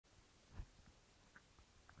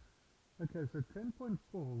Okay, so 10.4,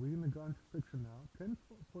 we're going to go into friction now.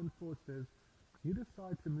 10.4 says, you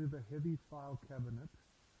decide to move a heavy file cabinet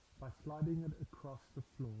by sliding it across the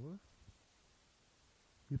floor.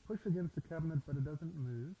 You push against the cabinet, but it doesn't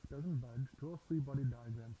move, doesn't budge. Draw a free body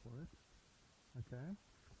diagram for it. Okay,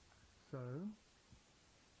 so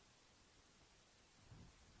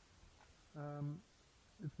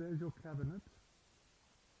if there's your cabinet,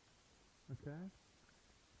 okay,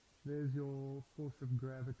 there's your force of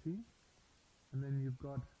gravity, and then you've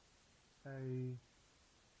got a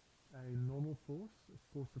normal force, a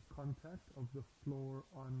force of contact of the floor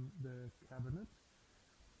on the cabinet.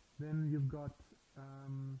 Then you've got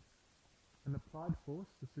an applied force.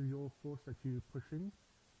 This is your force that you're pushing,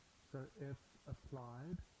 so F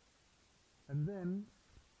applied. And then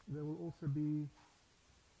there will also be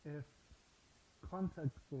F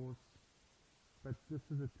contact force, but this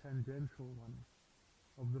is a tangential one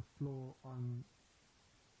of the floor on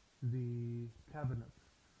the cabinet.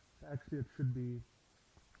 So actually it should be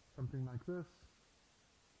something like this.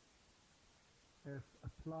 F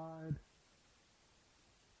applied,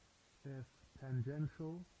 F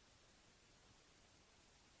tangential,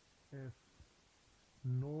 F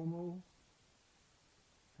normal,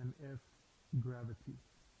 and F gravity.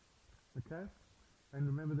 Okay? And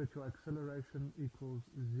remember that your acceleration equals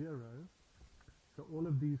 0. So all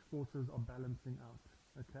of these forces are balancing out.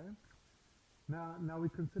 Okay? Now we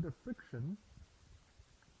consider friction.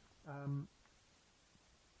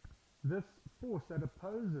 This force that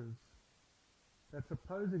that's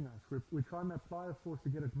opposing us, we're trying to apply a force to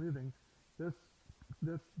get it moving.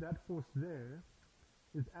 That force there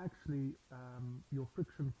is actually your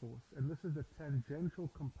friction force, and this is the tangential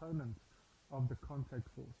component of the contact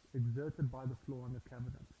force exerted by the floor on the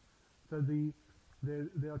cabinet. So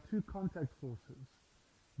there are two contact forces.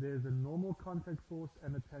 There's a normal contact force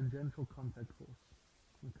and a tangential contact force.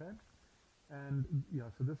 Okay? And yeah,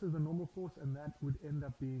 so this is the normal force, and that would end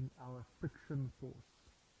up being our friction force.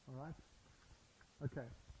 All right? Okay.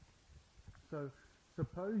 So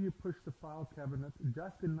suppose you push the file cabinet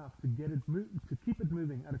just enough to get it to keep it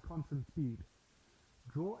moving at a constant speed.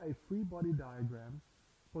 Draw a free body diagram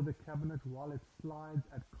for the cabinet while it slides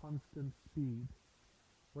at constant speed.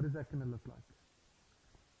 What is that going to look like?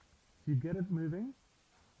 So you get it moving,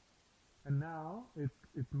 and now it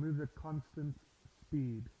moves at constant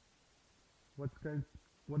speed. What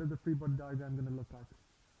is the free body diagram going to look like?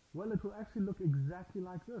 Well, it will actually look exactly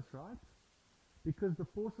like this, right? Because the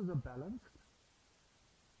forces are balanced.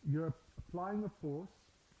 You're applying a force.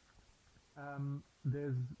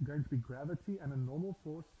 There's going to be gravity and a normal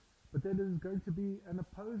force, but then there's going to be an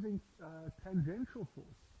opposing tangential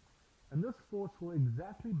force. And this force will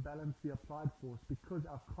exactly balance the applied force because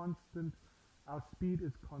our speed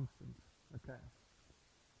is constant. Okay.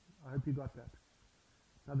 I hope you got that.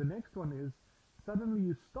 Now the next one is, suddenly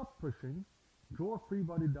you stop pushing. Draw a free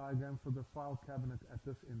body diagram for the file cabinet at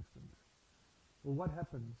this instant. Well, what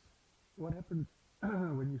happens? What happens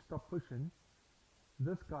when you stop pushing?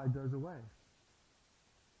 This guy goes away.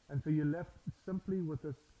 And so you're left simply with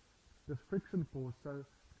this friction force. So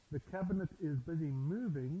the cabinet is busy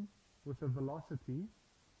moving with a velocity,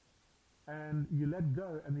 and you let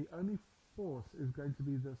go, and the only force is going to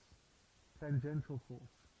be this tangential force.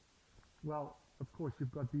 Well, of course,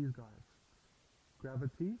 you've got these guys,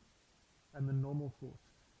 gravity and the normal force.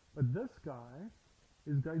 But this guy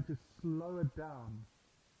is going to slow it down,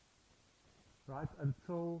 right,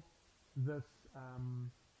 until this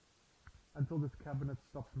cabinet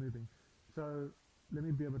stops moving. So let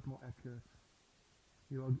me be a bit more accurate.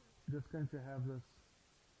 You're just going to have this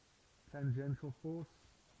tangential force,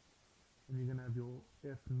 and you're going to have your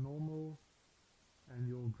F normal and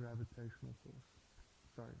your gravitational force.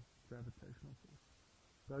 Sorry, gravitational force.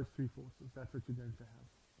 Those three forces, that's what you're going to have.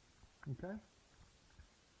 Okay?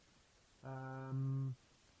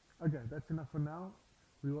 Okay, that's enough for now.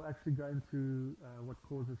 We will actually go into what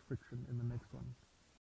causes friction in the next one.